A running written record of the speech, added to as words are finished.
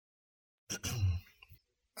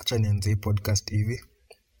Acha nianze hii podcast hivi.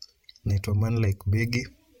 Naitwa Man Like Biggie.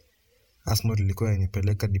 Arsenal ilikuwa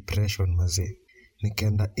inanipeleka depression mazee.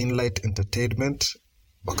 Nikaenda Inlight Entertainment,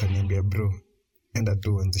 wakaniambia bro, enda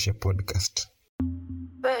tu uanzishe podcast.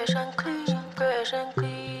 Fresh and clean, yeah. Fresh and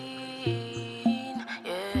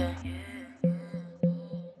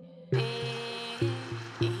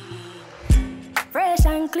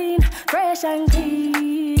clean.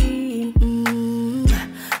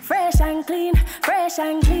 Fresh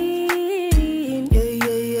and clean,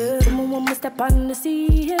 yeah. Someone must step on the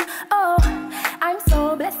scene. Oh, I'm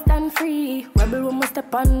so blessed and free. Rebel woman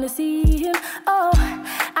step on the scene. Oh,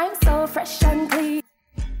 I'm so fresh and clean.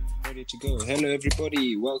 Ready to go. Hello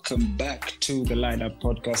everybody, welcome back to the Lineup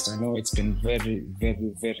Podcast. I know it's been very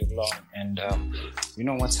long, and you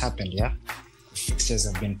know what's happened, yeah? The fixtures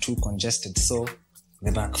have been too congested, so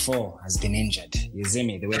the back four has been injured. You see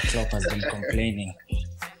me, the way Klopp has been complaining.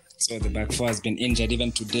 So the back four has been injured.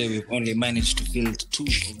 Even today, we've only managed to field two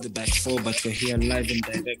of the back four, but we're here live and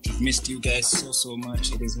direct. We've missed you guys so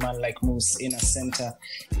much. It is Man Like Moose in a center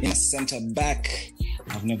back.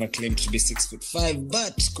 I've never claimed to be 6'5",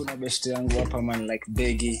 but kuna beshte yangu hapa Man Like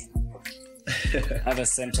Biggie. Other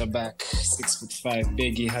center back, 6'5".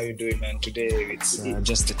 Biggie, how you doing, man? Today it's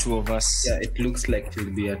just the two of us. Yeah, it looks like it will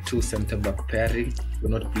be a two center back pairing. We're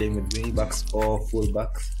not playing with wing backs or full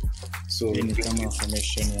backs. So in the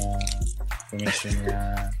formation,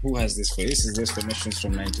 who has this for? This formation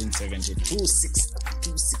from 1970.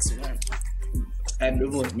 2-6-1. I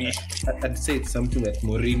don't know. I'd say it's something that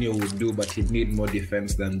Mourinho would do, but he'd need more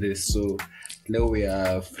defense than this. So now we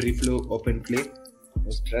are free flow, open play. No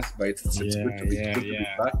stress, but it's good to be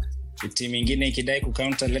back. If team ingine ikidai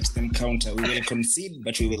counter, let them counter. We will concede,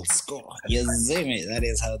 but we will score. Yes, that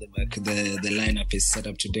is how the lineup is set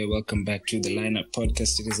up today. Welcome back to the Lineup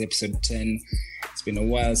Podcast. It is episode 10. It's been a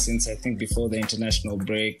while since, I think, before the international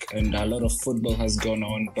break, and a lot of football has gone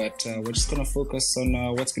on, but we're just going to focus on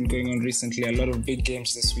what's been going on recently. A lot of big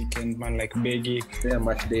games this weekend, Man Like Biggie. Yeah,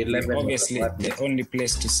 match day 11. Obviously, the only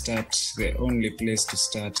place to start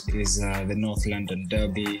is the North London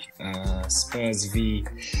derby, Spurs v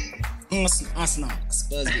Arsenal.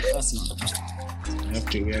 Spurs v Arsenal. We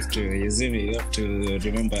have to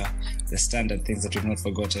remember the standard things that we've not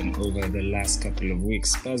forgotten over the last couple of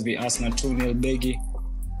weeks. Spurs v Arsenal 2-0 Biggie.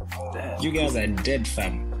 You guys are dead,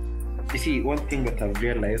 fam. You see, one thing that I've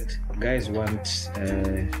realized, guys want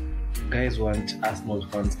Arsenal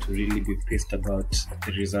fans to really be pissed about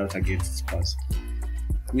the result against Spurs.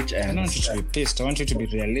 Which I don't want you to be pissed. I want you to be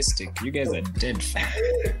realistic. You guys are dead, fam.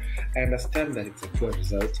 I understand that it's a poor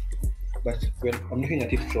result, but when I'm looking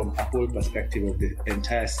at it from a whole perspective of the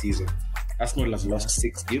entire season, Arsenal has lost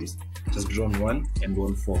 6 games, just drawn 1 and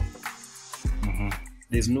won 4. Mm-hmm.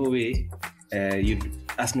 There's no way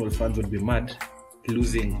Arsenal fans would be mad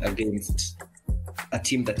losing against a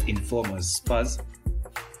team that informs Spurs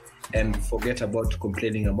and forget about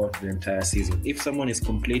complaining about the entire season. If someone is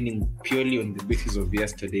complaining purely on the basis of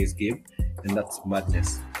yesterday's game, then that's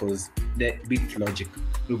madness, because they beat logic.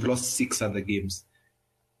 We've lost 6 other games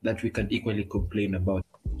that we can equally complain about.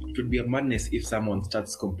 It would be a madness if someone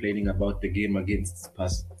starts complaining about the game against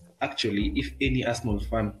Spurs. Actually, if any Arsenal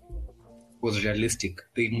fan was realistic,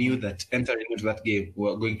 they knew that entering into that game, we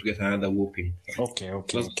were going to get another whooping. Okay.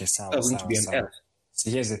 So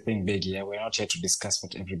here's the thing, Biggie. We're not here to discuss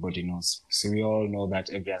what everybody knows. So we all know that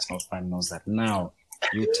every Arsenal fan knows that. Now,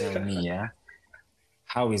 you tell me,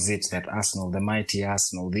 how is it that Arsenal, the mighty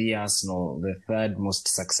Arsenal, the third most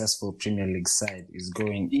successful Premier League side, is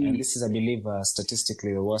going, and this is, I believe,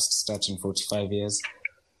 statistically the worst start in 45 years,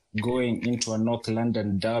 going into a North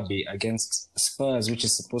London derby against Spurs, which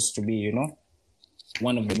is supposed to be,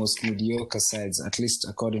 one of the most mediocre sides, at least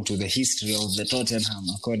according to the history of the Tottenham,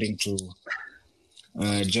 according to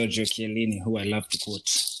Giorgio Chiellini, who I love to quote.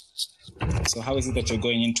 So how is it that you're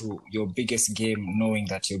going into your biggest game knowing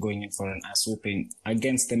that you're going in for an ass whooping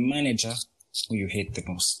against the manager who you hate the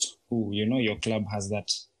most? Who, your club has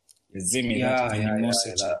that that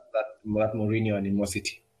animosity. That Mourinho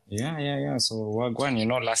animosity. Yeah. So Wagwan,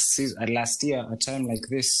 last year, a time like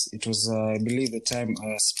this, it was, I believe, the time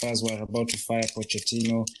Spurs were about to fire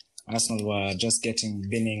Pochettino. Arsenal were just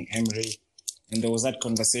binning Emery. And there was that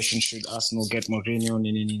conversation, should Arsenal get Mourinho?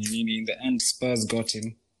 In the end, Spurs got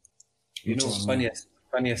him.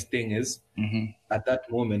 Funniest thing is, at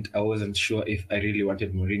that moment, I wasn't sure if I really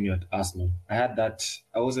wanted Mourinho at Arsenal. I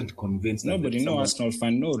wasn't convinced. No real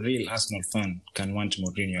Arsenal fan can want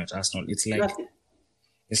Mourinho at Arsenal.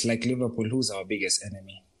 It's like Liverpool, who's our biggest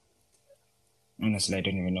enemy? Honestly, I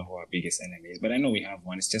don't even know who our biggest enemy is, but I know we have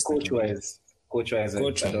one. It's just coach-wise,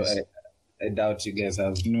 I doubt you guys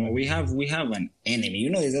have. No, we have an enemy. You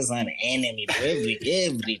know, there's just an enemy.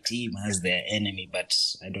 Every team has their enemy, but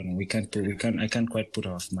I don't know. I can't quite put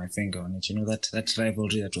off my finger on it. You know, that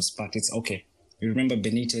rivalry that was sparked. It's okay. You remember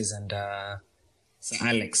Benitez and Sir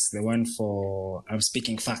Alex, the one for I'm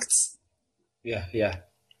speaking facts. Yeah.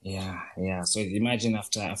 So imagine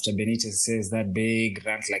after Benitez says that big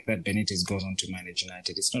rant like that, Benitez goes on to manage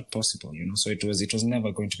United. It's not possible, you know. So it was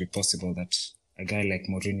never going to be possible that a guy like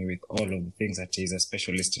Mourinho, with all of the things that he's a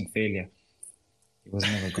specialist in failure, he was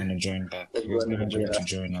never going to join back. He was never going to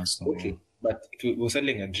join us. Okay, but it was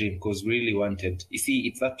selling a dream because we really wanted. You see,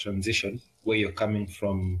 it's that transition where you're coming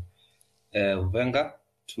from Wenger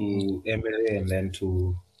to Emery and then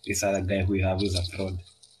to this other guy who we have who's a fraud.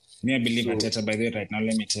 Me, I believe Arteta, by the way, right now,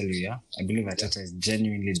 let me tell you, I believe Arteta is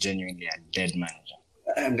genuinely a dead manager.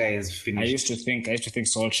 That guy is finished. I used to think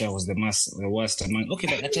Solskjaer was the worst among. Okay,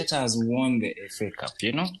 but Arteta has won the FA Cup,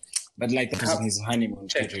 you know? But like that was in his honeymoon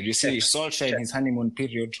period. You see, Solskjaer in his honeymoon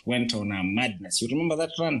period went on a madness. You remember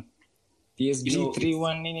that run? PSG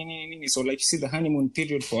 3-1. So like you see, the honeymoon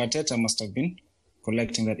period for Arteta must have been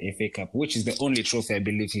collecting that FA Cup, which is the only trophy I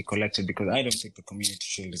believe he collected, because I don't think the Community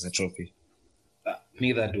Shield is a trophy.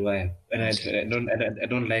 Neither do I, and I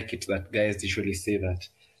don't like it that guys usually say that.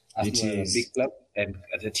 Arsenal is a big club, and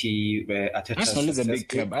Arsenal is a big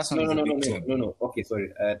club. No. Okay,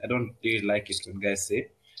 sorry. I don't really like it when guys say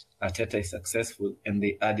Arteta is successful and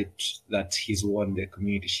they add it that he's won the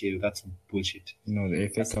Community Shield. That's bullshit. No, the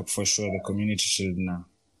FA Cup for sure. The Community Shield now.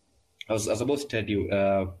 I was about to tell you,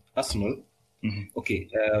 Arsenal. Mm-hmm. Okay,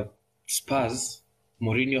 Spurs.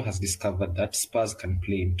 Mourinho has discovered that Spurs can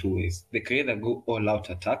play in two ways. They can either go all-out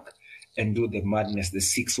attack and do the madness, the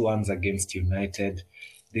 6-1s against United.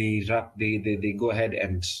 They go ahead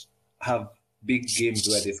and have big games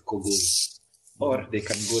where they score goals. Or they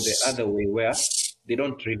can go the other way where they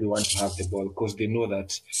don't really want to have the ball because they know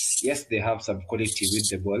that, yes, they have some quality with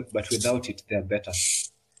the ball, but without it, they're better.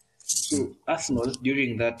 So Arsenal,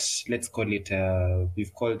 during that, let's call it,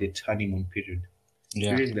 we've called it honeymoon period.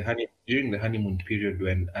 Yeah. During the honeymoon period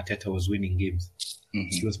when Arteta was winning games,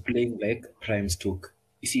 he was playing like prime Stoke.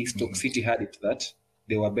 You see, Stoke City had it that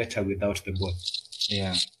they were better without the ball.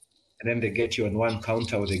 Yeah. And then they get you on one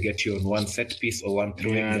counter, or they get you on one set piece, or one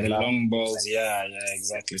throw. Yeah, the long balls. Yeah,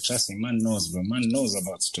 exactly. Trust me, man knows, bro. Man knows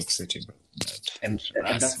about Stoke City, bro. And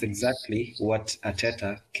that's exactly what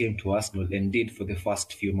Arteta came to Arsenal and did for the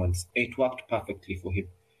first few months. It worked perfectly for him.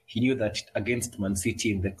 He knew that against Man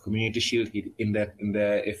City in the Community Shield, in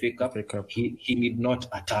the FA Cup, he need not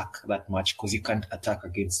attack that much because you can't attack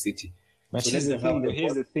against City. But so here's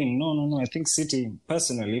the thing. No. I think City,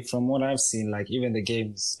 personally, from what I've seen, like even the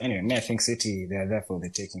games. Anyway, I think City, they're there for the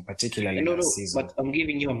taking, particularly this season. But I'm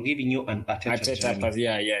giving you an Arteta.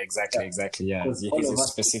 Yeah, exactly. Yeah, he's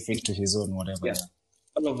specific to his own whatever. Yeah.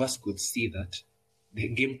 All of us could see that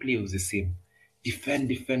the gameplay was the same. Defend,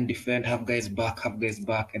 have guys back,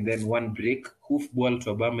 and then one break, hoof ball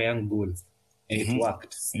to Aubameyang goal. And it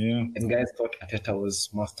worked. Yeah. And guys thought Arteta was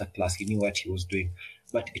masterclass. He knew what he was doing.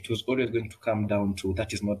 But it was always going to come down to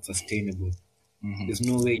that is not sustainable. Mm-hmm. There's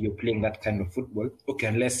no way you're playing that kind of football. Okay,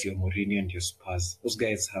 unless you're Mourinho and your Spurs. Those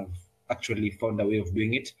guys have actually found a way of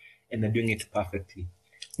doing it, and they're doing it perfectly.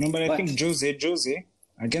 No, but I think Jose,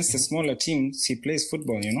 against the smaller teams, he plays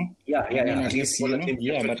football, you know? Yeah. Against smaller teams,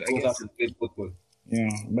 but goes out and plays football. Yeah,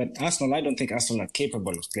 but Arsenal, I don't think Arsenal are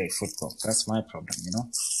capable of playing football. That's my problem, you know?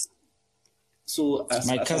 So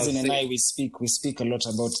my cousin and I, we speak a lot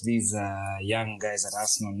about these young guys at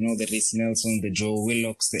Arsenal. You know, the Reece Nelson, the Joe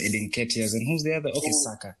Willocks, the Eden Ketias, and who's the other? Okay,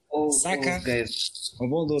 Saka. Saka,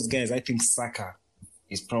 of all those guys, I think Saka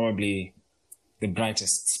is probably the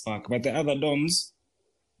brightest spark. But the other Doms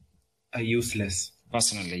are useless.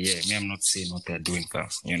 Personally, yeah. I'm not saying what they're doing,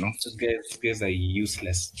 you know. Those guys are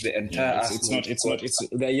useless. The entire Arsenal.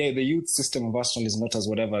 The youth system of Arsenal is not as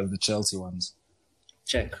whatever as the Chelsea ones.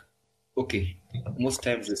 Check. Okay, most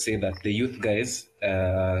times they say that the youth guys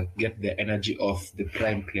get the energy of the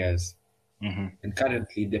prime players. Mm-hmm. And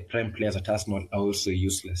currently, the prime players at Arsenal are also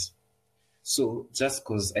useless. So just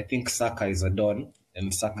because I think Saka is a don,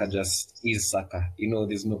 and Saka just is Saka, you know,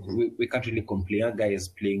 there's no, we can't really complain. Our guy is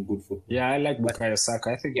playing good football. Yeah, I like Bukayo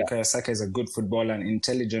Saka. I think Bukayo Saka is a good footballer, an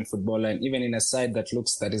intelligent footballer, and even in a side that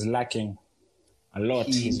is lacking a lot,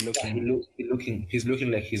 he's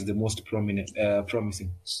looking like he's the most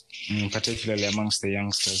promising. Particularly amongst the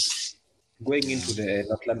youngsters. Going into the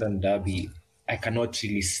North London derby, I cannot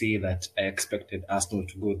really say that I expected Arsenal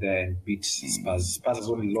to go there and beat Spurs. Spurs has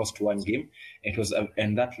only lost one game.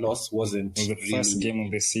 And that loss wasn't the first game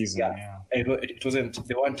of the season. Yeah. It wasn't.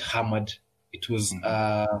 They weren't hammered. It was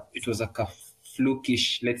like a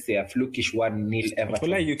flukish, let's say a flukish 1-0 Everton.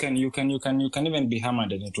 Well, you can even be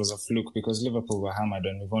hammered and it was a fluke because Liverpool were hammered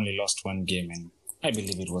and we've only lost one game and I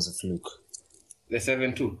believe it was a fluke. The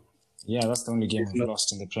 7-2. Yeah, that's the only game we've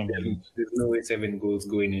lost in the Premier League. There's no way 7 goals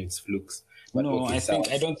going in, it's flukes. But no,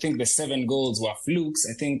 I don't think the 7 goals were flukes.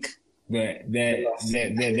 I think the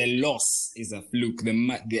loss is a fluke.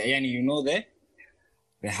 You know the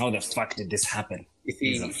how the fuck did this happen?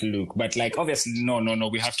 It's a fluke. But like obviously no,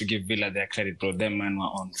 we have to give Villa their credit, bro. Them man were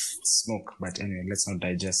on smoke. But anyway, let's not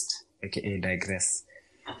digress, digress.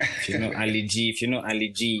 If you know Ali G, you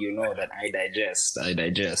know that I digest.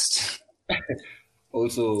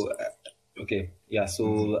 Also, okay, yeah.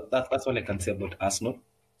 So that's all I can say about Arsenal.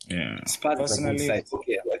 Yeah. Spurs personally,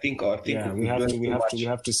 okay. I think we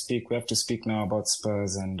have to speak. We have to speak now about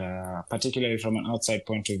Spurs and particularly from an outside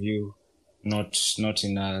point of view, not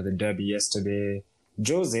in the derby yesterday.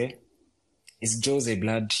 Jose is Jose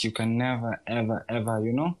blood. You can never ever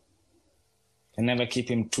can never keep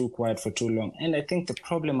him too quiet for too long. And I think the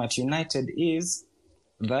problem at United is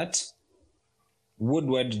that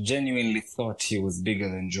Woodward genuinely thought he was bigger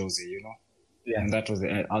than Jose, Yeah. And that was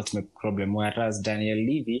the ultimate problem. Whereas Daniel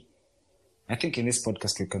Levy, I think in this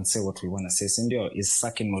podcast we can say what we want to say. Sindio is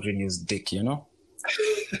sucking Mourinho's dick,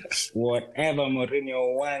 Whatever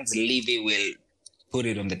Mourinho wants, Levy will put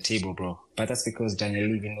it on the table, bro. But that's because Daniel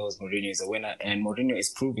Levy knows Mourinho is a winner. And Mourinho is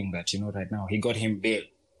proving that, right now. He got him Bale.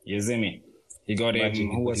 You see me? He got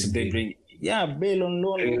him. Who else did they bring? Yeah, Bale on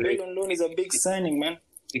loan. Bale on loan is a big signing, man.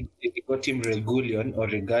 He got him Regulion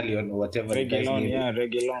or whatever.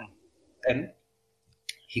 Regulon. And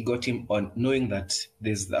he got him on knowing that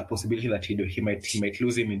there's a possibility that he might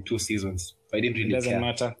lose him in 2 seasons. But I didn't really care. It doesn't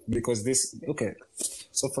matter because okay.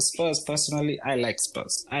 So for Spurs, personally, I like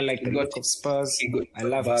Spurs. I like the look of Spurs. I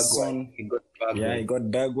love Son. He got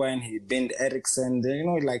Bergwijn. He binned Eriksen.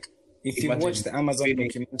 If you watch the Amazon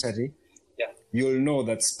documentary, you'll know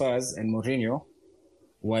that Spurs and Mourinho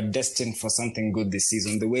were destined for something good this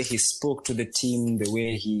season. The way he spoke to the team, the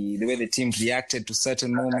way the team reacted to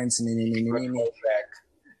certain moments,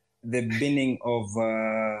 the binning of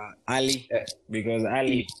Ali, because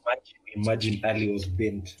Ali. Imagine Ali was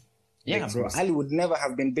binned. Yeah, bro. Ali would never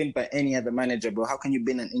have been binned by any other manager, bro. How can you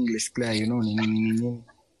bin an English player?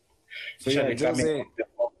 So yeah, Jose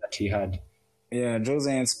that he had. Yeah,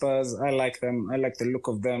 Jose and Spurs. I like them. I like the look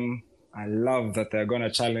of them. I love that they're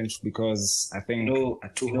gonna challenge because I think a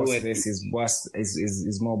 2-horse race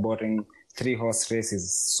is more boring. 3-horse race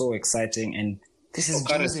is so exciting, and this is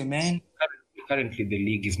Jose, man. Currently, the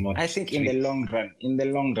league is not. I think in the long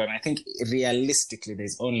run, I think realistically,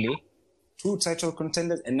 there's only 2 title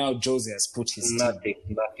contenders, and now Jose has put his nothing.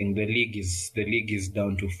 The league is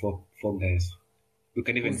down to four guys. We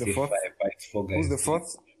can even say 5, but it's 4 guys. Who's the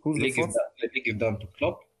fourth? The league is down to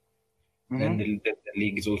Klopp. Mm-hmm. And the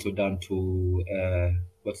league is also down to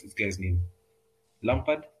what's this guy's name?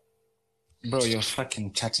 Lampard. Bro, you're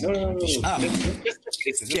fucking chatting. No. Just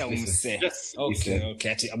listen.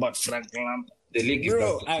 Okay. About Frank Lampard. The league is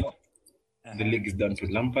the league is down to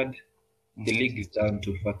Lampard. The league is down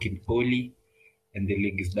to fucking Oli, and the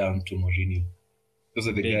league is down to Mourinho. Those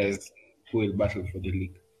are the guys who will battle for the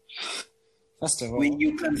league. First of all,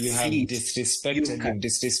 you have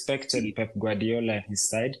disrespected Pep Guardiola and his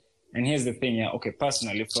side. And here's the thing,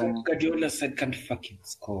 personally from... Guardiola said can't fucking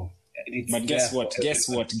score. But guess what?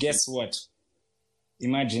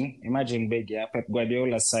 Imagine big, Pep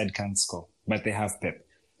Guardiola's side can't score, but they have Pep.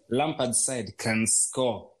 Lampard's side can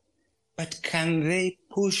score, but can they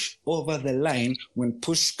push over the line when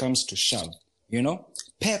push comes to shove?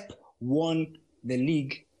 Pep won the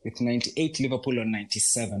league with 98, Liverpool on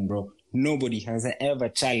 97, bro. Nobody has ever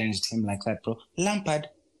challenged him like that, bro. Lampard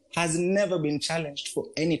has never been challenged for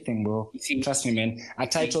anything, bro. Trust me, man. A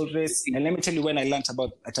title race, and let me tell you when I learned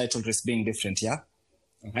about a title race being different, yeah?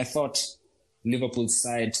 Mm-hmm. I thought Liverpool's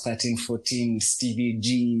side, 13-14, Stevie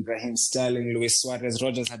G, Raheem Sterling, Luis Suarez,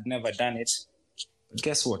 Rodgers had never done it. But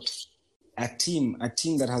guess what? A team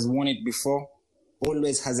that has won it before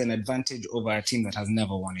always has an advantage over a team that has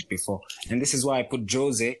never won it before. And this is why I put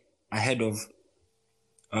Jose ahead of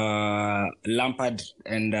Lampard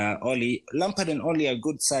and Oli. Lampard and Oli are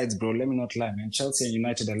good sides, bro. Let me not lie, man. Chelsea and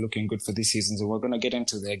United are looking good for this season, so we're going to get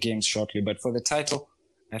into their games shortly. But for the title,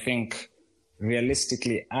 I think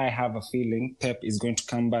realistically, I have a feeling Pep is going to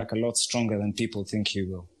come back a lot stronger than people think he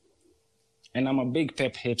will. And I'm a big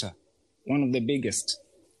Pep hater. One of the biggest.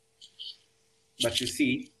 But you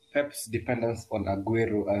see, Pep's dependence on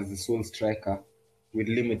Aguero as the sole striker will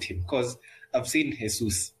limit him. Because I've seen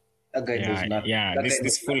Jesus. That guy does nothing. Yeah,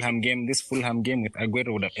 this Fulham game with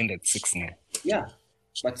Aguero would have ended 6-0. Yeah.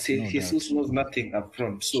 But Jesus knows nothing up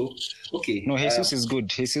front. So, okay. No, Jesus is good.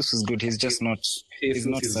 Jesus is good. He's just not. He's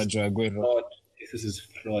not Sergio Aguero. Jesus is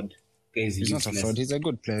flawed. He's not a fraud. He's a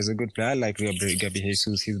good player. He's a good player. I like Gabi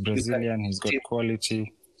Jesus. He's Brazilian. He's got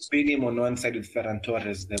quality. Put him on one side with Ferran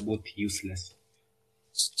Torres. They're both useless.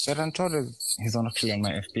 Ferran Torres, he's actually on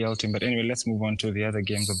my FPL team. But anyway, let's move on to the other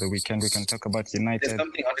games of the weekend. We can talk about United. There's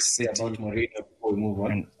something I want to say about Mourinho before we move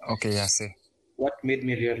on. Okay, yeah, say. What made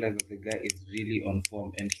me realize that the guy is really on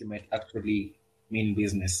form and he might actually mean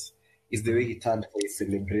business is the way he turned for his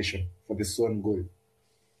celebration for the Son goal.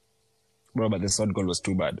 Bro, but the Son goal was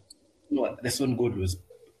too bad. No, the Son goal was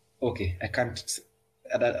okay.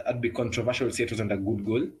 I'd be controversial to say it wasn't a good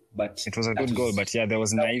goal, but it was a good goal. But yeah, there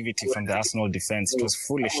was naivety from the Arsenal defense. It was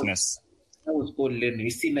foolishness. That was all Leno. You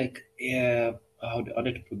see, like, how do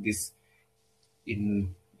I put this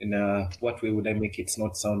in what way would I make it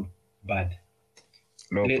not sound bad?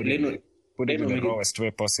 No, put it in the rawest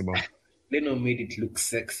way possible. Leno made it look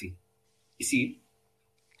sexy. You see,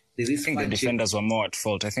 I think the defenders were more at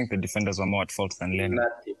fault. I think the defenders were more at fault than Leno.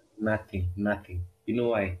 Nothing. You know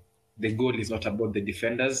why? The goal is not about the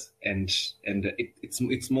defenders, and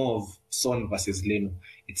it's more of Son versus Leno.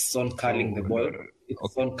 It's Son curling the ball.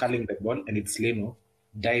 It's Son curling the ball, and it's Leno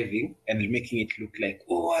diving and making it look like,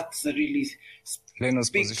 what's a really... Leno's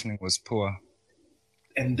positioning was poor.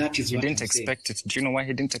 And that is he what didn't expect it. Do you know why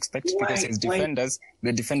he didn't expect it? Because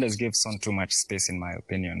the defenders gave Son too much space, in my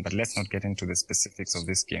opinion. But let's not get into the specifics of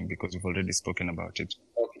this game because we've already spoken about it.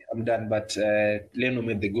 Okay, I'm done. But Leno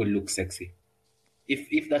made the goal look sexy.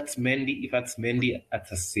 If that's Mendy,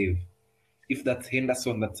 that's a save. If that's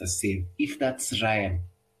Henderson, that's a save. If that's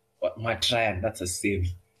Matt Ryan, that's a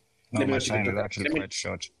save. No, Matt Ryan is actually quite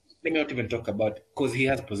short. Let me not even talk about, because he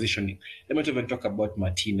has positioning. Let me not even talk about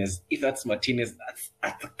Martinez. If that's Martinez,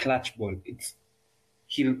 that's a clutch ball.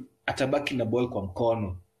 He'll atabaki na ball kwa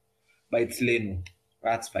mkono. But it's Leno.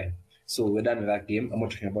 That's fine. So we're done with that game. I'm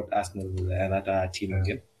not talking about Arsenal, that team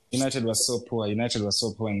again. United was so poor. United was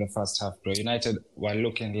so poor in the first half, bro. United were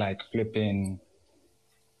looking like flipping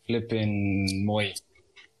Moy.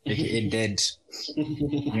 aka Dead,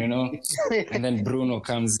 you know? And then Bruno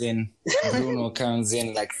comes in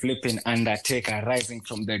like flipping Undertaker, rising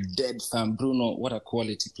from the dead, fam. Bruno, what a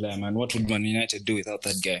quality player, man. What would Man United do without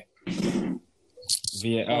that guy?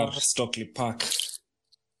 VAR, Stockley Park,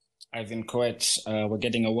 Ivan Coet, we're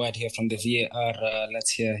getting a word here from the VAR.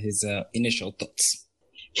 Let's hear his initial thoughts.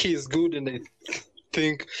 He's good, and I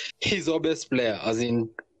think he's our best player, as in...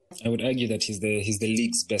 I would argue that he's the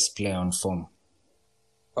league's best player on form.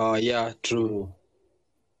 Yeah, true.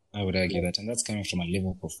 I would argue that, and that's coming from a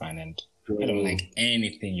Liverpool fan, and I don't like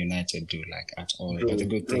anything United do, like, at all. But the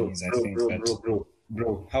good thing is, I think that...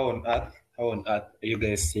 Bro, how on earth are you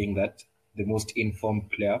guys saying that the most informed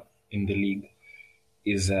player in the league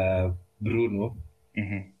is Bruno,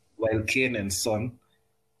 while Kane and Son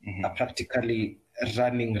are practically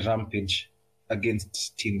running rampage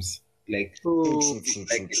against teams? Like, true.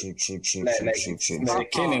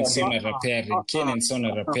 Kane and Son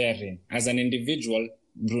are repairing. As an individual,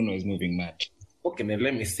 Bruno is moving mad. Okay, man,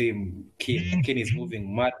 let me say Kane is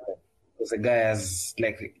moving mad. Because the guy has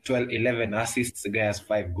like 11 assists. The guy has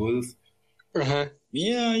 5 goals.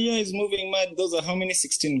 Yeah, he's moving mad. Those are how many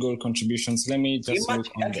 16-goal contributions? Let me just look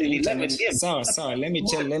on the internet. Sawa.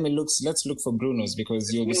 Let's look for Bruno's,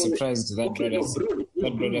 because you'll be surprised that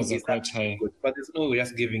brothers are quite high. But there's no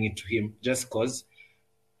just giving it to him just because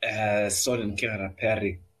Son and Kane are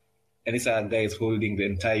pairing, and this other guy is holding the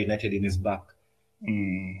entire United in his back.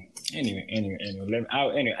 Anyway.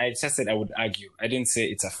 I just said I would argue. I didn't say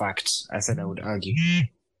it's a fact. I said I would argue.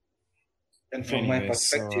 And from my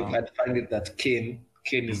perspective, I'd find it that Kane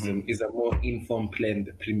is a more informed player in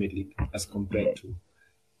the Premier League as compared to...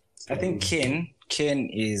 I think Kane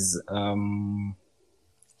is...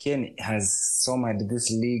 Kane has somaed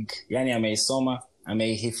this league. Yani ameisoma,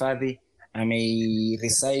 ameihifadhi,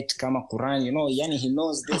 recite kama Quran, you know, yani he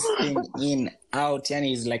knows this thing in, out, yani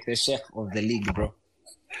he's like the sheikh of the league, bro.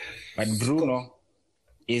 But Bruno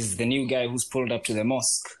is the new guy who's pulled up to the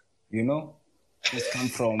mosque, you know? Who's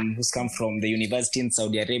come from the university in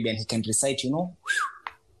Saudi Arabia, and he can recite, you know?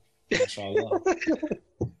 Mashallah.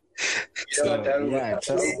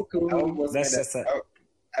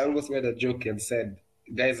 I almost made a joke and said,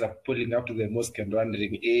 guys are pulling up to the mosque and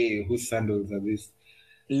wondering, hey, whose sandals are these?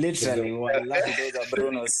 Literally, wallahi, those are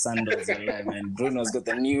Bruno's sandals, wallahi, man. Bruno's got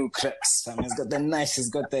the new crepes, fam. He's got the nice, he's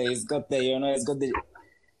got the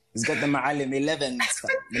Ma'alim 11s,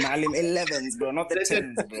 fam. The Ma'alim 11s, bro, not the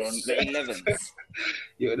 10s, bro, the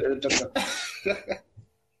 11s.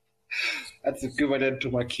 That's equivalent to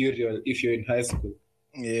Mercurial if you're in high school.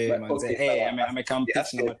 Yeah, man. Okay, Hey, I'm a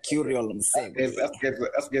competition. I'm a curial.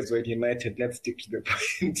 Us guys were United. Let's stick to the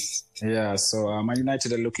points. Yeah, so Man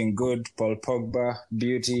United are looking good. Paul Pogba,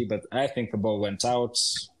 beauty, but I think the ball went out.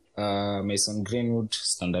 Mason Greenwood,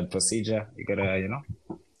 standard procedure. You gotta,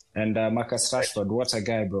 And Marcus Rashford, what a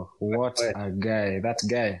guy, bro. What a guy. That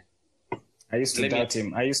guy. I used to doubt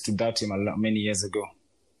him. I used to doubt him a lot many years ago.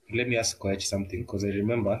 Let me ask Koech something, because I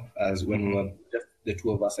remember as when we were just the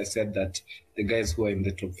two of us, I said that the guys who are in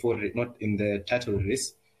the top four, not in the title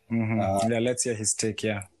race. Yeah, let's hear his take,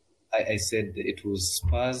 yeah. I said it was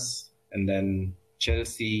Spurs and then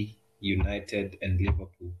Chelsea, United, and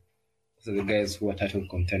Liverpool. So the guys who are title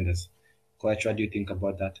contenders. Koech, what do you think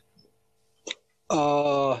about that?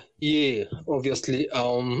 Yeah, obviously. I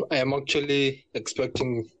am actually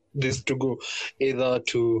expecting this to go either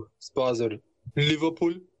to Spurs or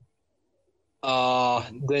Liverpool.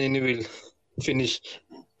 Then it will finish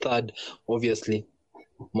third, obviously.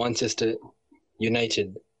 Manchester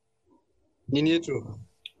United.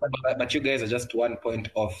 But you guys are just 1 point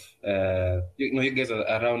off. You guys are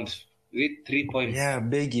around 3 points. Yeah,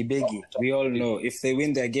 Beggy. We all know if they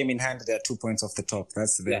win their game in hand, they're 2 points off the top.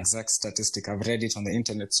 That's the exact statistic. I've read it on the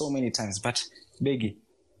internet so many times. But Beggy,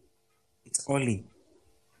 it's Oli.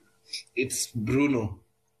 It's Bruno.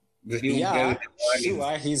 The new guy with the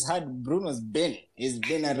sure. He's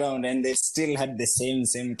been around, and they still had the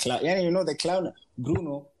same clown. Yeah, the clown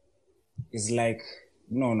Bruno is like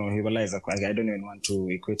no, he lies. I don't even want to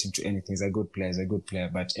equate him to anything. He's a good player.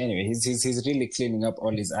 But anyway, he's really cleaning up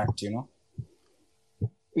all his act,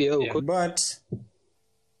 Yeah.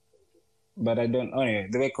 But I don't. Anyway,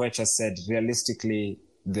 the way Koech has said, realistically,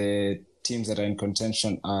 the teams that are in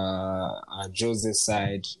contention are Jose's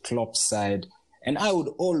side, Klopp's side. And I would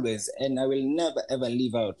always, and I will never ever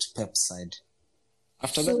leave out Pep's side.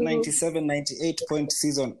 After that 97, 98 point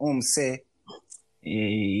season, say,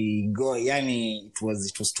 it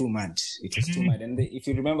was too mad. It was too mad. And if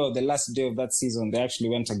you remember the last day of that season, they actually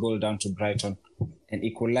went a goal down to Brighton and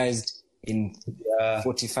equalized in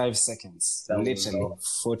 45 seconds. Literally,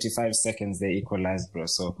 45 seconds they equalized, bro.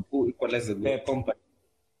 So who equalized the goal? Company?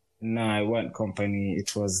 No, it wasn't Company.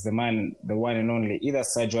 It was the one and only, either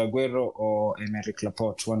Sergio Aguero or Emerick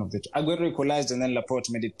Laporte, one of the two. Aguero equalized and then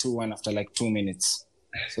Laporte made it 2-1 after like 2 minutes.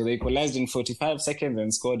 So they equalized in 45 seconds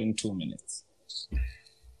and scored in 2 minutes.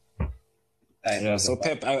 So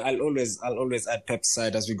Pep, I'll always add Pep's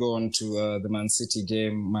side as we go on to the Man City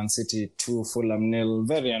game. Man City 2, Fulham 0.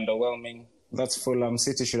 Very underwhelming. That's Fulham.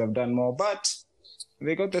 City should have done more, but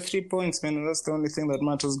they got the 3 points, man. That's the only thing that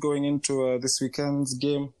matters going into this weekend's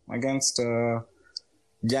game against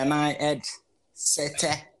Janai Ed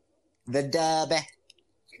Sete, the derby.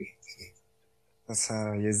 That's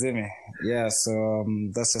how you see me. Yeah, so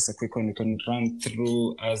that's just a quick one we can run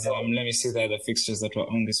through as let me see the other fixtures that were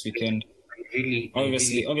on this weekend. Really,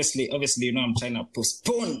 obviously, I'm trying to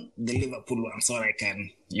postpone the Liverpool one so I can,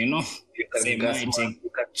 say my thing.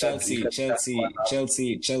 Chelsea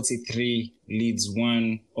 3, Leeds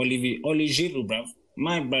 1. Oli Giroud, bruv.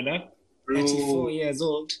 My brother, 34 years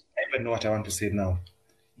old. I don't know what I want to say now.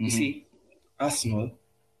 You see, Arsenal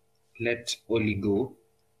let Oli go.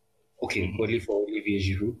 Okay, Oli for Olivier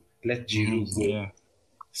Giroud. Let Giroud go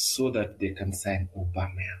so that they can sign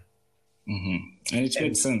Aubameyang. And it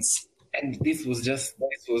made sense. And this was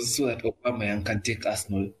so that Aubameyang can take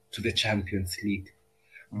Arsenal to the Champions League.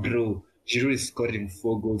 Bro, Giroud is scoring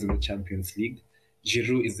 4 goals in the Champions League.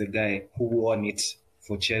 Giroud is the guy who won it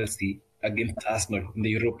for Chelsea against Arsenal in the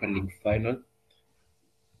Europa League final.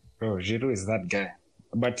 Bro, Giroud is that guy.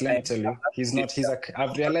 But let me tell you,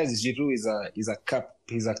 I've realized Giroud is a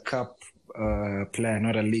cup player,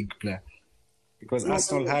 not a league player. Because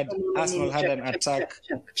Arsenal had an attack.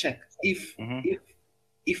 Check.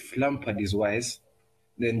 If Lampard is wise,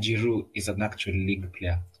 then Giroud is an actual league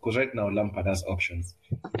player. Because right now Lampard has options.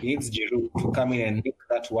 He needs Giroud to come in and nick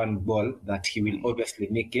that one ball that he will obviously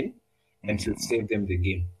nick in, and he'll save them the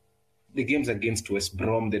game. The games against West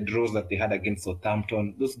Brom, the draws that they had against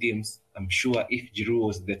Southampton, those games, I'm sure if Giroud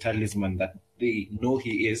was the talisman that they know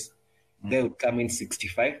he is, they would come in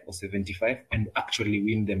 65 or 75 and actually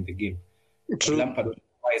win them the game. True. Lampard was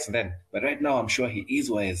wise then. But right now, I'm sure he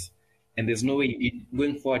is wise. And there's no way,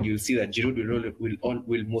 going forward, you'll see that Giroud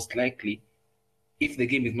will most likely, if the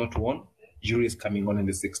game is not won, Giroud is coming on in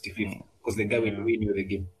the 65th because the guy will win you the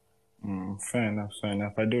game. Fair enough.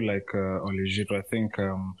 I do like Oli Giroud. I think,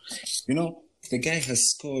 the guy has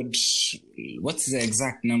scored, what's the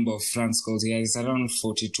exact number of France goals? He has around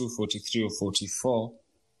 42, 43 or 44.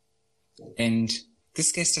 And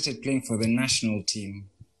this guy started playing for the national team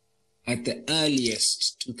at the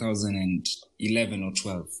earliest 2011 or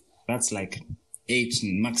 12. That's like 8,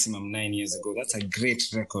 maximum 9 years ago. That's a great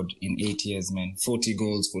record in 8 years, man. 40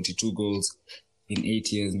 goals, 42 goals in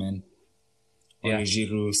 8 years, man. Olivier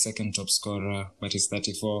Giroud, second top scorer, but he's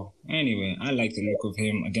 34. Anyway, I like the look of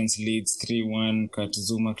him against Leeds, 3-1, Kurt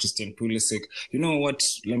Zouma, Christian Pulisic. You know what?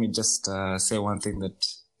 Let me just say one thing that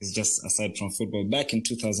is just aside from football. Back in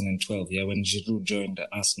 2012, when Giroud joined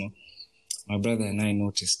Arsenal, my brother and I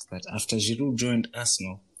noticed that after Giroud joined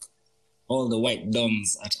Arsenal, all the white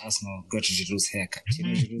dons at Arsenal got Giroud's haircut. You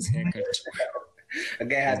know Giroud's haircut? A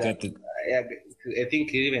guy had I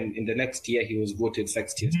think even in the next year he was voted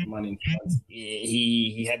sexiest man in France.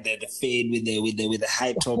 He had the fade with the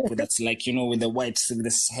high top that's like, you know, with the white, with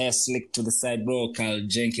the hair slicked to the side, bro. Carl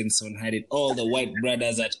Jenkinson had it. All the white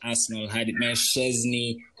brothers at Arsenal had it. Man,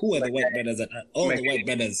 Chesney. Who are the white brothers at all the white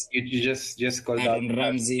brothers? You just called Aaron out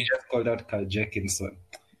Ramsey. You just called out Carl Jenkinson.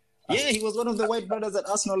 Yeah, he was one of the white brothers at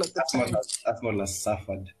Arsenal at the time. Arsenal has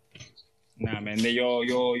suffered. Nah, man, your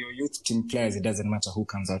youth team players, it doesn't matter who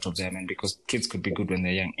comes out of there, man, because kids could be good when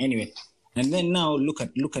they're young. Anyway, and then now look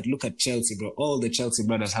at Chelsea, bro. All the Chelsea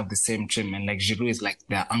brothers have the same trim, and like Giroud is like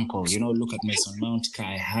their uncle. You know, look at Mason Mount,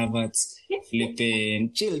 Kai Havertz,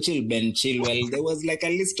 flipping, chill, Ben Chilwell. There was like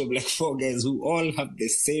a list of like 4 guys who all have the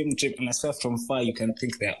same trim, and as far from far you can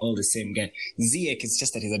think they're all the same guy. Ziyech is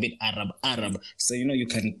just that he's a bit Arab, so you know you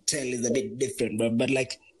can tell he's a bit different, bro. But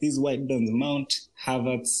like these white dons, Mount,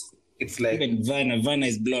 Havertz. It's like even Werner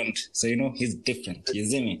is blonde, so you know he's different. You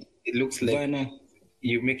see me? It looks like Werner.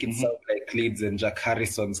 You make it sound like Leeds and Jack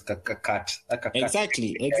Harrison's cut.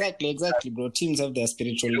 Exactly, bro. Teams have their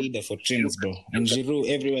spiritual leader for trims, bro. And Giroud,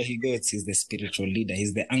 everywhere he goes, he's the spiritual leader.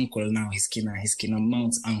 He's the uncle now. He's Kina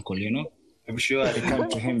Mount's uncle, you know? I'm sure they come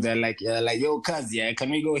to him, they're like, yo, cuz, can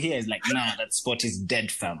we go here? He's like, nah, that spot is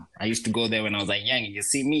dead, fam. I used to go there when I was like young. You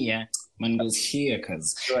see me, yeah? Man goes here,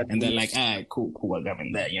 cuz. And they're like, cool, I'll go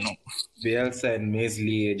in there, you know? Bielsa and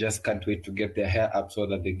Maisley just can't wait to get their hair up so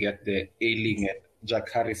that they get the Ailing and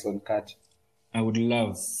Jack Harrison cut. I would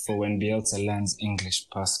love for when Bielsa learns English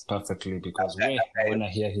perfectly, because I want to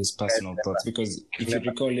hear his personal thoughts. Because if you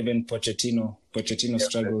recall, even Pochettino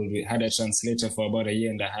struggled. We had a translator for about a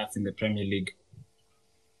year and a half in the Premier League.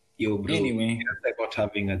 Yo, bro. Anyway,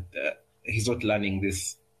 he's not learning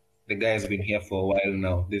this. The guy has been here for a while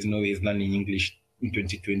now. There's no way he's learning English in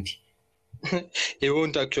 2020. He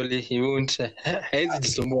won't actually. He won't.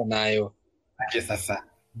 Just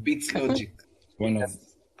beats logic.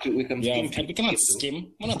 We cannot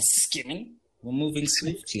skim. We're not skimming. We're moving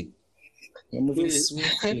swiftly. We're moving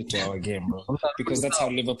swiftly to our game, bro. Because that's how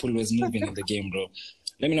Liverpool was moving in the game, bro.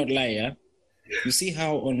 Let me not lie, yeah? You see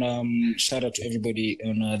how on shout out to everybody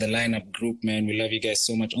on the lineup group, man. We love you guys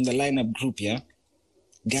so much. On the lineup group, yeah,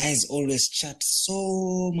 guys always chat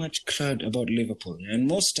so much crud about Liverpool, and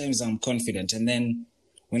most times I'm confident. And then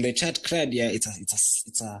when they chat crud, yeah, it's a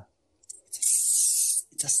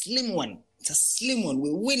slim one. It's a slim one. We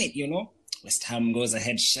win it, you know. West Ham goes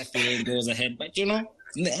ahead, Sheffield goes ahead, but you know,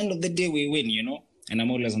 in the end of the day, we win, you know. And I'm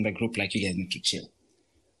always on the group like, you guys need to chill.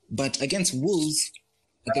 But against Wolves,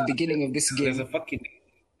 at the beginning of this game, there's a fucking day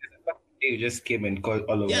you just came and called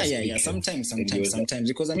all of us. Yeah. Sometimes,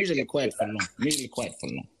 because I'm usually quiet for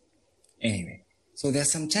long. Anyway, so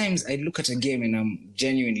there's sometimes I look at a game and I'm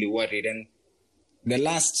genuinely worried. And the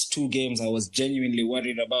last 2 games I was genuinely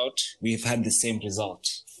worried about, we've had the same result,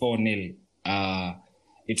 4-0.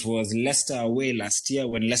 It was Leicester away last year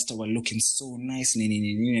when Leicester were looking so nice, and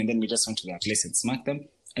then we just went to their place and smacked them.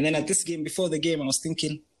 And then at this game, before the game, I was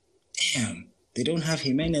thinking, damn, they don't have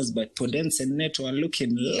Jimenez, but Podence and Neto are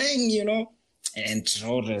looking lame, you know? And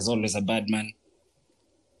Traore is always a bad man.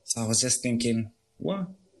 So I was just thinking, what?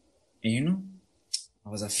 And, you know, I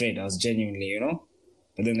was afraid. I was genuinely, you know?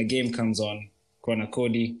 But then the game comes on. Connor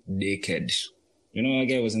Cody, dickhead. You know, a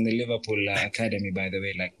guy was in the Liverpool academy, by the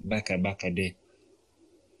way, like back a day.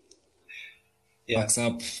 Yeah. Backs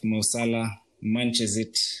up, Mo Salah, munches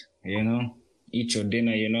it, you know? Eat your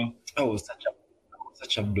dinner, you know? Oh,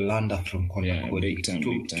 such a blunder from Connor Cody. Big time.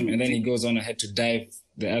 And then he goes on ahead to dive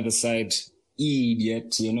the other side.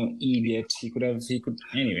 Idiot. He could.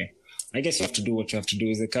 Anyway, I guess you have to do what you have to do.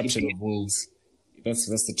 He's the captain of Wolves. That's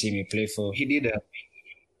the team you play for. He did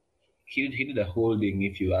a holding,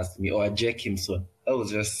 if you ask me, or a Jenkinson. That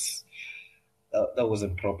was just that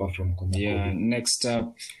wasn't proper from Connor Cody. Yeah. Next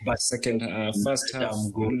up, first half.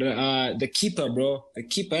 The keeper, bro. The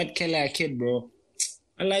keeper at Keller Kid, bro.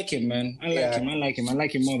 I like him, man. I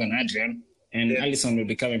like him more than Adrian. And Alisson will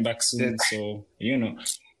be coming back soon, so you know.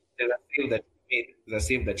 There's a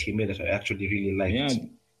save that he made that I actually really liked. Yeah.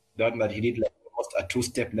 The one that he did like almost a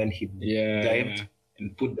 2-step, then he dived.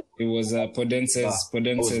 and put them. It was Podence's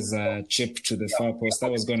chip to the far post.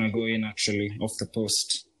 That was going to go in, actually, off the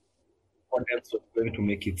post. Podence was going to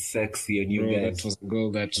make it sexy and you Bro, guys. that was a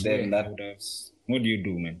goal that Then that would have... What do you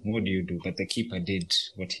do, man? What do you do? But the keeper did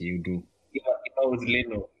what he would do. if I was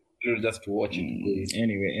Leno just to watch it.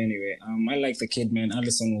 Anyway, I like the kid, man.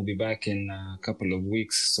 Alisson will be back in a couple of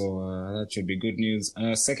weeks, so that should be good news.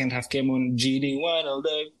 Second half came on Gini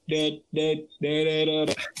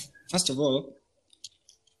Wijnaldum. First of all,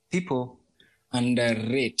 people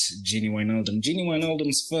underrate Gini Wijnaldum. Gini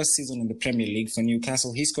Wijnaldum's first season in the Premier League for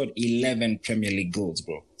Newcastle, he scored 11 Premier League goals,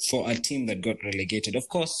 bro, for a team that got relegated. Of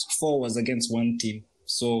course, 4 was against one team,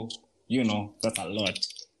 so, that's a lot,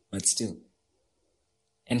 but still.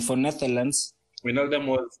 And for Netherlands... Wijnaldum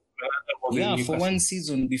was for one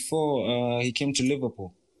season before he came to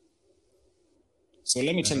Liverpool. So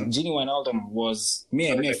let me tell you, Gini Wijnaldum was...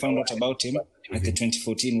 I found out about him at the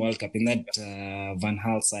 2014 World Cup in that Van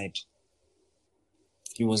Gaal side.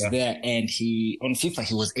 He was there, and on FIFA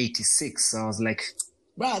he was 86. So I was like,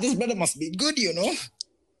 wow, this brother must be good,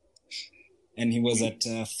 And he was at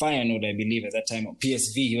Feyenoord, I believe, at that time.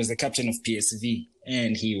 PSV, he was the captain of PSV,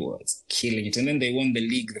 and he was killing it. And then they won the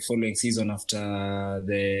league the following season after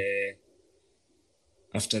the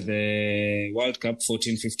World Cup,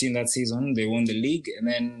 14-15 that season. They won the league, and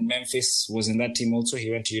then Memphis was in that team also.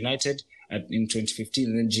 He went to United in 2015,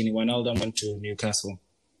 and then Gini Wijnaldum went to Newcastle.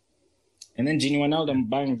 And then Gini Wijnaldum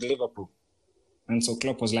banged Liverpool. And so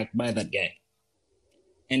Klopp was like, buy that guy.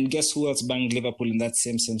 And guess who else banged Liverpool in that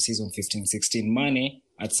same season, 15-16? Mane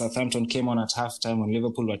at Southampton came on at halftime when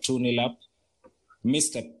Liverpool were 2-0 up,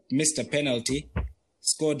 missed a penalty,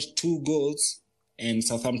 scored 2 goals, and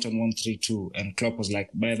Southampton won 3-2. And Klopp was like,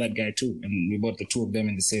 buy that guy too. And we bought the 2 of them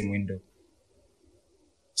in the same window.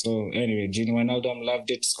 So anyway, Gini Wijnaldum loved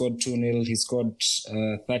it, scored 2-0. He scored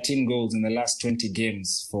 13 goals in the last 20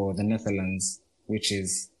 games for the Netherlands, which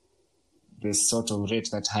is the sort of rate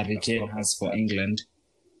that Harry Kane has for England.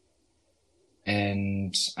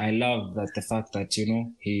 And I love that the fact that,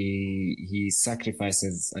 he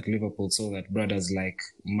sacrifices at Liverpool so that brothers like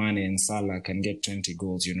Mane and Salah can get 20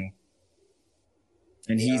 goals,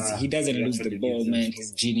 And he doesn't lose the ball, man.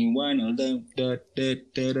 He's Gini Wijnaldum.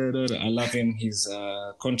 I love him. He's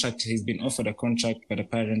been offered a contract, but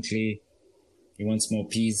apparently he wants more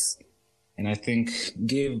peas. And I think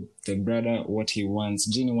give the brother what he wants.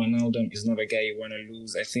 Gini Wijnaldum is not a guy you want to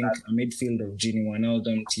lose. I think a midfield of Gini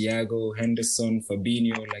Wijnaldum, Thiago, Henderson,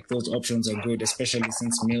 Fabinho, like those options are good, especially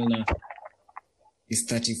since Milner is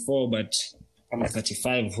 34, but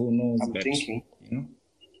 35, who knows?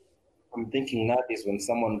 I'm thinking nowadays when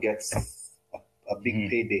someone gets a big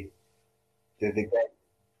payday,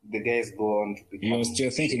 the guys go on to become... You're still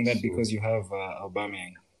thinking that because you have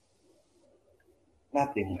Aubameyang?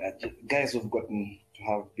 Nothing. Guys who've gotten to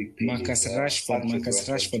have big paydays. Marcus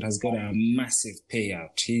Rashford has got a massive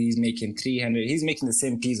payout. He's making 300. He's making the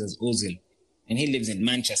same piece as Ozil. And he lives in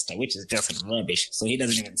Manchester, which is just rubbish. So he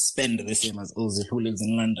doesn't even spend the same as Ozil, who lives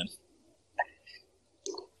in London.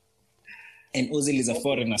 And Ozil is a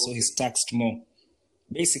foreigner, so he's taxed more.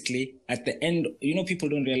 Basically, at the end, people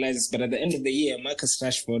don't realize this, but at the end of the year, Marcus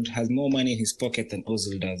Rashford has more money in his pocket than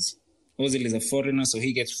Ozil does. Ozil is a foreigner, so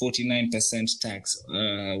he gets 49% tax,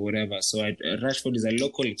 whatever. So Rashford is a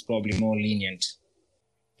local, it's probably more lenient.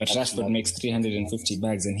 But Rashford makes 350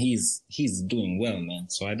 bags, and he's doing well, man.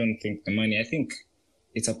 So I don't think the money, I think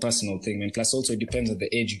it's a personal thing, and plus also it depends on the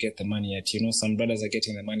age you get the money at. Some brothers are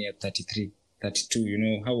getting the money at 33.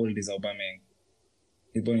 32, how old is Aubameyang?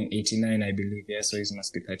 He's born in 89, I believe, so he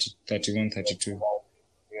must be 31, 32.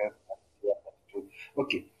 Yeah, 32.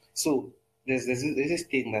 Okay, so there's this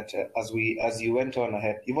thing that as you went on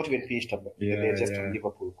ahead, you've not even finished up on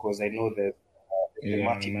Liverpool, because I know the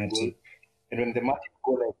Matip goal. And when the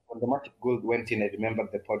Matip goal went in, I remember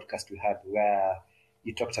the podcast we had where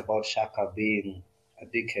you talked about Xhaka being a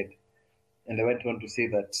dickhead. And I went on to say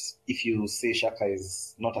that if you say Xhaka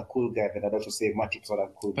is not a cool guy, then I'd also say Matip's not a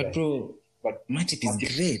cool guy. But Matip is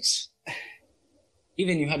great.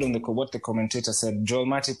 Even you heard on what the commentator said, Joel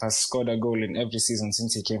Matip has scored a goal in every season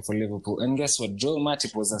since he came for Liverpool. And guess what? Joel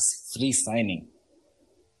Matip was a free signing.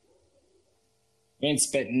 We ain't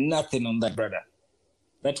spent nothing on that, brother.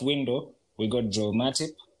 That window, we got Joel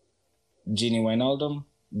Matip, Gini Wijnaldum,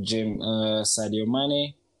 Sadio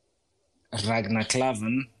Mane, Ragnar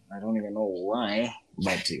Klavan. I don't even know why,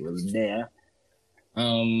 but it was there.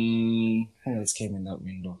 Who else came in that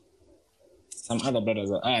window? Some other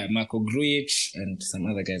brothers, Marco Grujic and some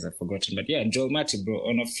other guys I've forgotten. But yeah, Joel Matip, bro,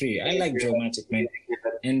 on a free. I like Joel Matip, man.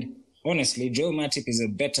 And honestly, Joel Matip is a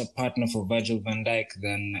better partner for Virgil van Dijk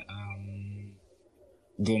than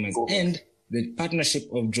Gomez. And the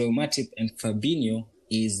partnership of Joel Matip and Fabinho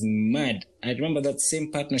is mad. I remember that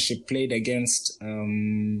same partnership played against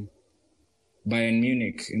Bayern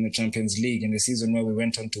Munich in the Champions League in the season where we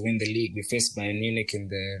went on to win the league. We faced Bayern Munich in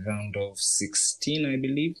the round of 16, I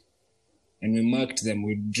believe. And we marked them.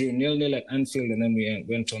 We drew 0-0 at Anfield, and then we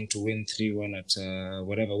went on to win 3-1 at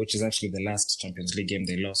whatever, which is actually the last Champions League game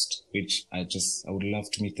they lost, which I would love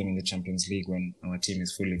to meet them in the Champions League when our team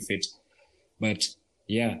is fully fit. But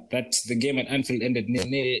yeah, the game at Anfield ended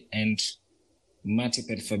 0-0, and Matip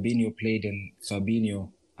and Fabinho played, and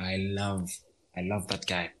Fabinho, I love that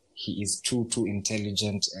guy. He is too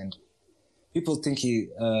intelligent, and people think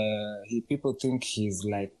he's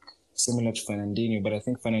like similar to Fernandinho, but I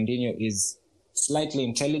think Fernandinho is slightly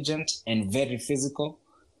intelligent and very physical,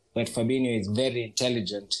 but Fabinho is very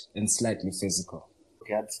intelligent and slightly physical.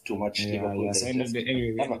 Okay, that's too much. Yeah. So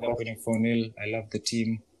anyway, we ended up winning 4-0. I love the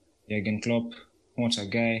team. Jurgen Klopp, what a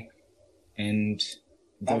guy, and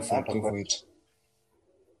go for it.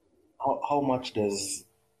 How much does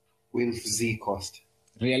Wilf Z cost?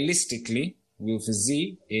 Realistically, Wilf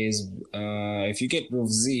Z is if you get Wilf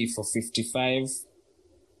Z for 55,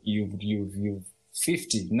 you've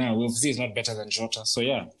 50. Now Wilf Z is not better than Jota, so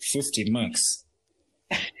yeah, 50 max.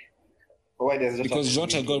 Why does Jota?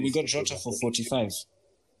 Because we got Jota for 45.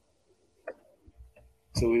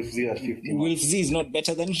 So Wilf Z at 50. Wilf Z is not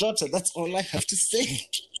better than Jota. That's all I have to say.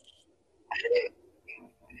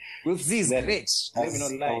 Wilf Z is great. Let me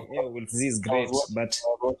not lie. Yeah, Wilf Z is great, but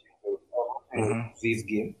Z's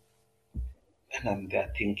game, and I'm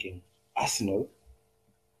there thinking Arsenal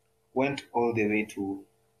went all the way to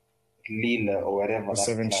Lille or wherever.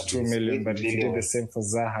 72 million, but if you did the same for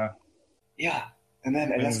Zaha. Yeah, and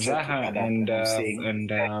then Zaha and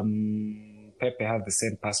Pepe have the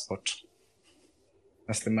same passport.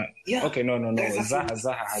 That's the man. Yeah. Okay, no.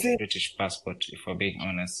 Zaha has a British passport, if we're being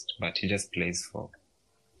honest, but he just plays for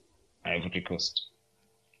Ivory Coast.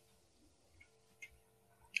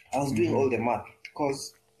 I was doing all the math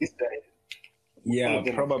because this guy. Yeah,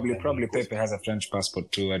 probably Pepe has a French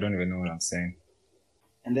passport too. I don't even know what I'm saying.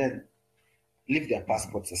 And then leave their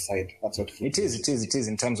passports aside. That's what it is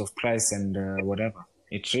in terms of price and whatever.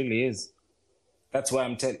 It really is. That's why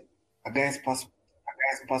I'm telling. A guy's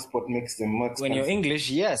passport makes them more expensive. When you're English,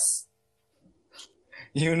 yes.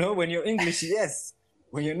 You know, when you're English, yes.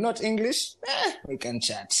 When you're not English, we can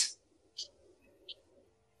chat.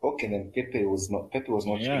 Okay, then Pepe was not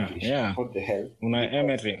English. Yeah. What the hell? Unai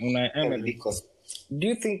Emery. Do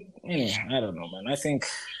you think? I don't know, man. I think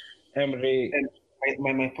Emery.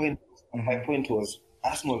 And my point was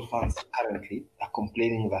Arsenal fans currently are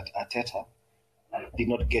complaining that Arteta did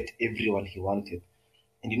not get everyone he wanted,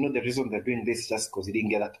 and the reason they're doing this is just because he didn't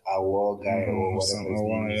get that Awar guy or whatever his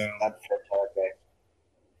name is, that Fletcher guy.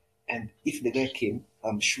 And if the guy came,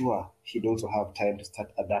 I'm sure he'd also have time to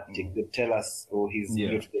start adapting. They'd tell us, he's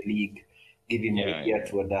new to the league, give him a year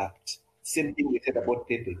to adapt. Same thing we said about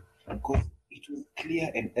Pepe, because it was clear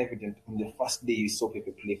and evident on the first day you saw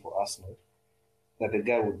Pepe play for Arsenal that the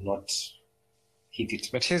guy would not hit it.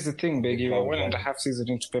 But here's the thing, Big, you are 1.5 seasons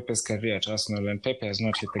into Pepe's career at Arsenal, and Pepe has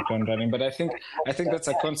not hit the ground running. But I think that's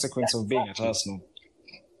a consequence of being at Arsenal.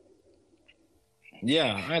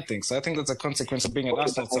 Yeah, I think so. I think that's a consequence of being at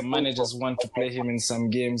Arsenal. Some managers want to play him in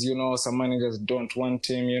some games, some managers don't want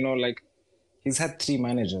him, like he's had 3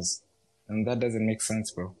 managers, and that doesn't make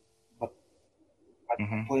sense, bro. But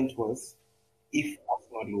the point was, if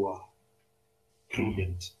Arsenal were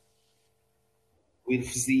prudent, Wilf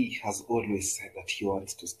Z has always said that he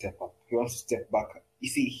wants to step up. He wants to step back. You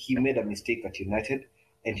see, he made a mistake at United,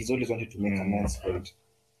 and he's always wanted to make amends for it.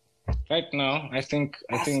 Right now, I think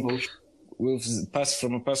from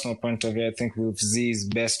a personal point of view, I think Wilf Z's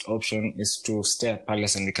best option is to stay at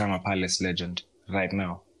Palace and become a Palace legend right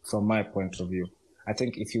now, from my point of view. I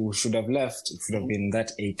think if you should have left, it should have been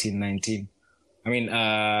that 18-19. I mean,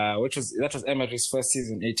 that was Emery's first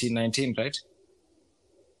season, 18-19, right?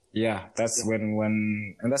 Yeah, that's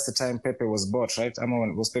when and that's the time Pepe was bought, right?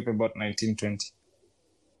 Was Pepe bought 19-20?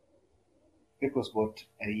 Pepe was bought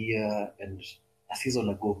a year and a season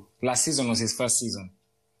ago. Last season was his first season.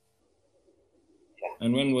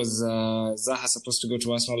 And when was Zaha supposed to go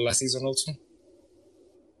to Arsenal? Last season also?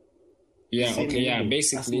 Yeah, okay, yeah.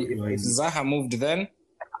 Basically, if Zaha moved then,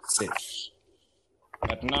 safe.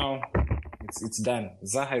 But now, it's done.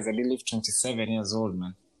 Zaha is, I believe, 27 years old,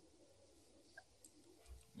 man.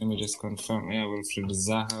 Let me just confirm. Yeah, Wilfried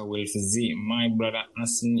Zaha, Wilf Z. My brother,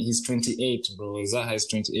 he's 28, bro. Zaha is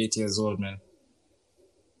 28 years old, man.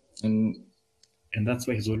 And that's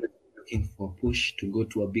why he's already looking for a push to go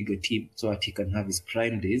to a bigger team so that he can have his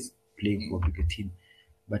prime days playing for a bigger team.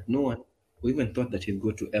 But no one even thought that he'd go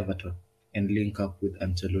to Everton. and link up with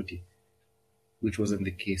Ancelotti, which wasn't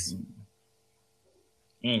the case.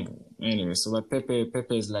 Anyway, so but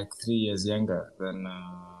Pepe is like 3 years younger than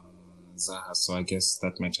Zaha, so I guess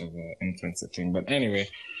that might have influenced the thing. But anyway,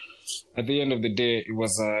 at the end of the day, it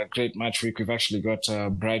was a great match week. We've actually got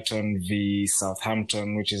Brighton v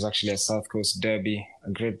Southampton, which is actually a South Coast derby.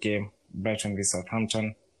 A great game, Brighton v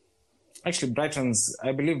Southampton. Actually,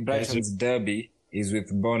 I believe Brighton's derby is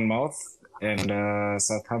with Bournemouth, and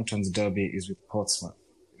Southampton's derby is with Portsmouth,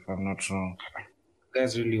 if I'm not wrong. You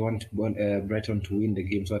guys really want Brighton to win the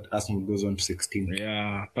game so that Arsenal goes on to 16?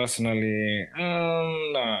 Yeah, personally, no.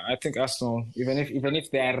 I think Arsenal, even if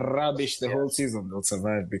they are rubbish the whole season, they'll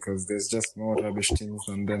survive because there's just more rubbish teams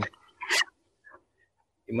than them.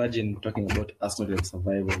 Imagine talking about Arsenal and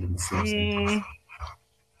survival in the same sentence.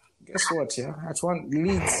 Guess what? Yeah, at one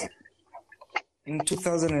Leeds in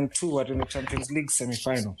 2002 were in the Champions League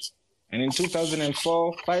semi-final, and in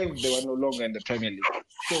 2004-05 they were no longer in the Premier League.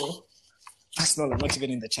 So Arsenal are not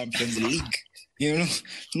even in the Champions League. You know,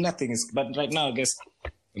 nothing is. But right now, I guess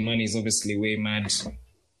the money is obviously way mad.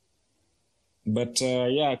 But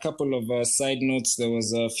yeah, a couple of side notes. There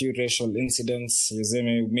was a few racial incidents.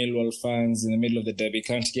 Millwall fans in the middle of the Derby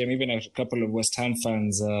County game. Even a couple of West Ham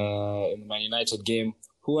fans in the Man United game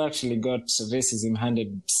who actually got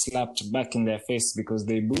racism slapped back in their face because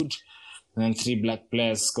they booed. And then 3 black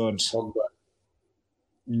players scored.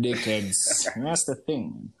 Dickheads. And that's the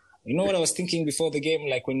thing. You know what I was thinking before the game?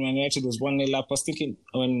 Like when Man United was 1-0 up, I was thinking,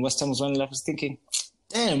 when West Ham was 1-0 up, I was thinking,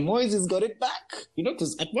 damn, Moyes has got it back. You know,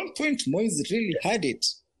 because at one point, Moyes really had it.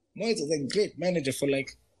 Moyes was a great manager for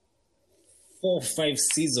like 4 or 5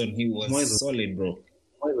 seasons. He was solid, bro.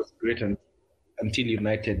 Moyes was great until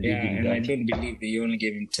United did and I don't believe they only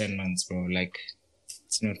gave him 10 months, bro. Like,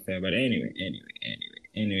 it's not fair. But anyway.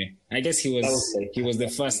 I guess he was the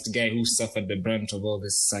first guy who suffered the brunt of all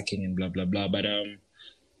this sacking and blah, blah, blah. But,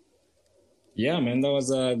 yeah, man, that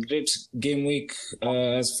was a great game week.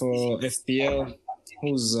 As for FPL,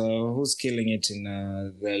 who's killing it in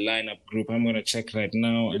the lineup group? I'm gonna check right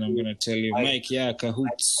now, and I'm gonna tell you, Mike. Yeah,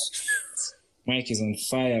 Cahoots. Mike is on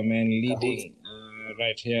fire, man, leading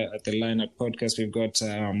right here at the lineup podcast. We've got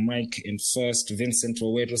Mike in first, Vincent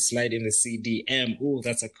Owero slide in the CDM. Oh,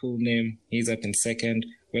 that's a cool name. He's up in second.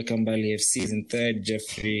 Wekambali FC is in third.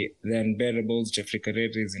 Jeffrey The Unbearables. Jeffrey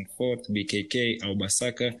Kareri is in fourth. BKK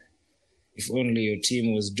Aubasaka. If only your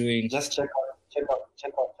team was doing... Just check out.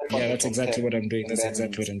 Yeah, that's exactly what I'm doing. I'm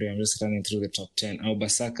just running through the top 10.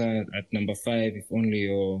 Aubasaka at number 5. If only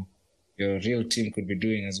your real team could be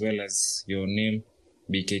doing as well as your name.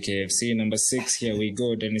 BKKFC. Number 6, here we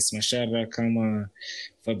go. Dennis Mashara, Kama,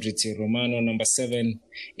 Fabrizio Romano. Number 7,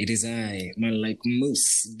 it is I, man like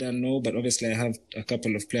Moose. Don't know, but obviously I have a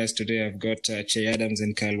couple of players today. I've got Che Adams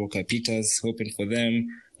and Kyle Walker-Peters, hoping for them.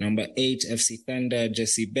 Number 8, FC Thunder,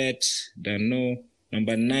 Jesse Bett. Don't know.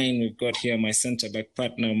 Number 9, we've got here my centre-back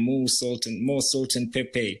partner, Mo Sultan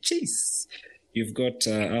Pepe. Jeez. You've got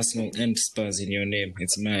Arsenal and Spurs in your name.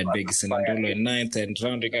 It's mad. Big Sinandolo in 9th. And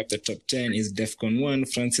rounding up the top 10 is Defcon 1,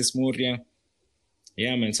 Francis Moria.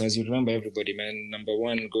 Yeah, man. So as you remember, everybody, man, number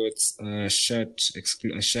 1 got a shirt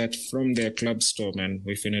from their club store, man.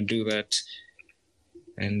 We're finna do that.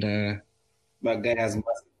 And... But guy has massive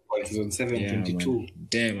points. He's on 722. Yeah,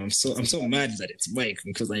 damn, I'm so mad that it's Mike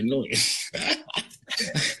because I know it.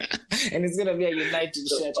 And it's gonna be a United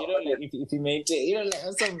shirt, you know, like if he maintain, you know, like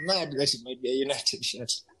I'm so mad that it might be a United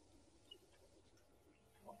shirt.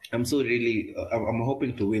 I'm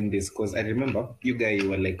hoping to win this because I remember you guys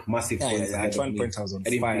were like massive points. At one point I was on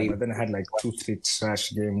fire, but then I had like 2-3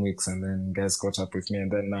 trash game weeks, and then guys caught up with me, and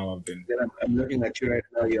then now I've been. Then I'm looking at you right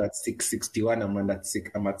now. You're at 661. I'm at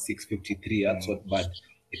 653. That's not bad.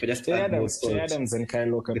 If I just Adams and Kyle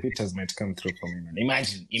Walker-Peters might come through for me, man.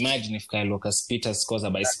 Imagine if Kyle Walker-Peters scores a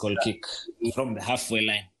bicycle kick from the halfway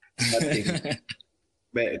line.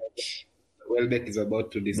 Welbeck is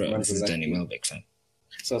about to dismantle. This is Danny Welbeck, fan.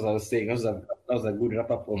 So as I was saying, that was a good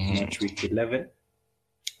wrap-up of match week 11.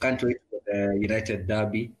 Can't wait for the United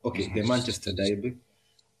derby. Okay, the Manchester derby.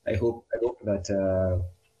 I hope that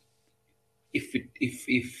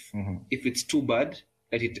if it's too bad,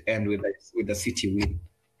 let it end with the City win.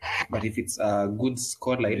 But if it's a good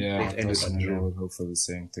scoreline, let it end with a draw. I would hope for the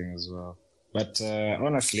same thing as well. But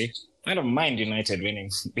honestly, I don't mind United winning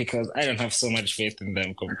because I don't have so much faith in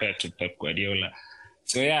them compared to Pep Guardiola.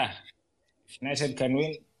 So yeah, if United can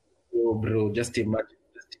win. Oh, bro, just imagine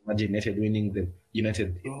United winning the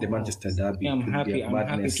Manchester derby. Yeah, I'm happy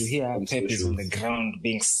to hear Pep is on the ground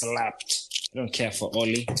being slapped. I don't care for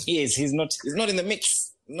Oli. He's not in the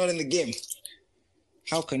mix, not in the game.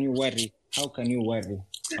 How can you worry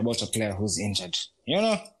about a player who's injured? You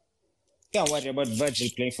know? Can't worry about Virgil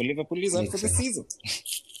playing for Liverpool. He's out for the season.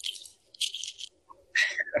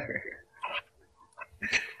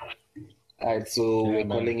 All right, so we're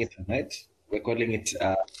calling it a night. We're calling it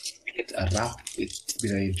a wrap. It's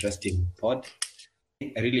been an interesting pod.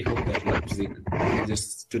 I really hope that Leipzig do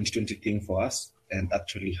this 2020 thing for us and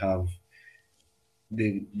actually have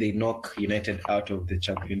they knock United out of the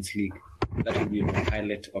Champions League. That will be the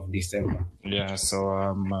highlight of December. Yeah, so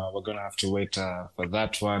we're gonna have to wait for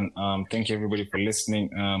that one. Thank you everybody for listening.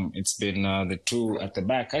 It's been the two at the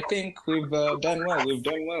back. I think we've done well. We've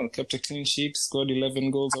done well. Kept a clean sheet. Scored 11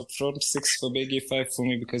 goals up front. 6 for Beggy, 5 for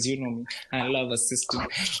me because you know me. I love assisting.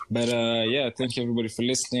 But yeah, thank you everybody for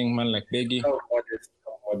listening. Man like Beggy. How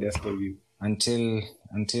modest of you.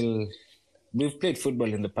 Until we've played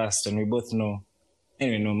football in the past and we both know.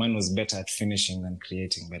 Anyway, no man was better at finishing than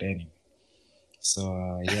creating. But anyway.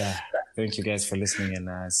 So, yeah, thank you guys for listening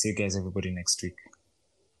and see you guys, everybody, next week.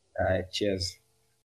 All right, cheers.